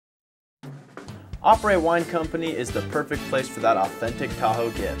Apres Wine Company is the perfect place for that authentic Tahoe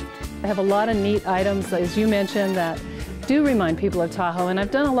gift. I have a lot of neat items, as you mentioned, that do remind people of Tahoe, and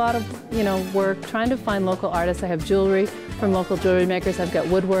I've done a lot of work trying to find local artists. I have jewelry from local jewelry makers. I've got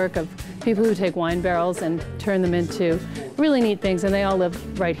woodwork of people who take wine barrels and turn them into really neat things, and they all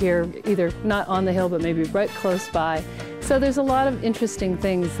live right here, either not on the hill but maybe right close by. So there's a lot of interesting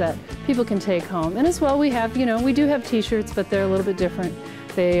things that people can take home. And as well, we have, we do have t-shirts, but they're a little bit different.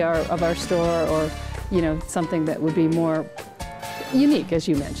 They are of our store, or something that would be more unique, as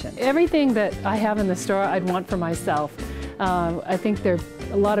you mentioned. Everything that I have in the store I'd want for myself. I think there are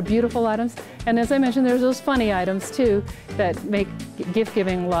a lot of beautiful items, and as I mentioned, there's those funny items too that make gift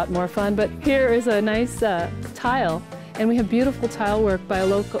giving a lot more fun. But here is a nice tile, and we have beautiful tile work by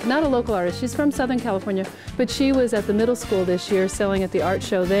not a local artist, she's from Southern California, but she was at the middle school this year selling at the art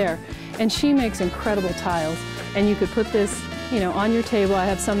show there, and she makes incredible tiles. And you could put this on your table. I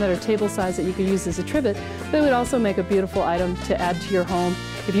have some that are table size that you could use as a trivet, but it would also make a beautiful item to add to your home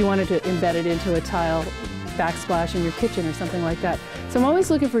if you wanted to embed it into a tile backsplash in your kitchen or something like that. So I'm always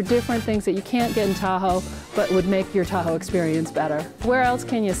looking for different things that you can't get in Tahoe but would make your Tahoe experience better. Where else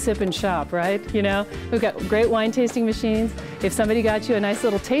can you sip and shop, right? We've got great wine tasting machines. If somebody got you a nice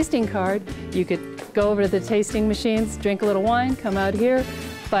little tasting card, you could go over to the tasting machines, drink a little wine, come out here,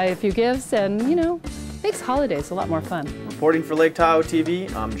 buy a few gifts, and makes holidays a lot more fun. Reporting for Lake Tahoe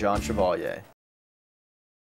TV, I'm John Chevalier.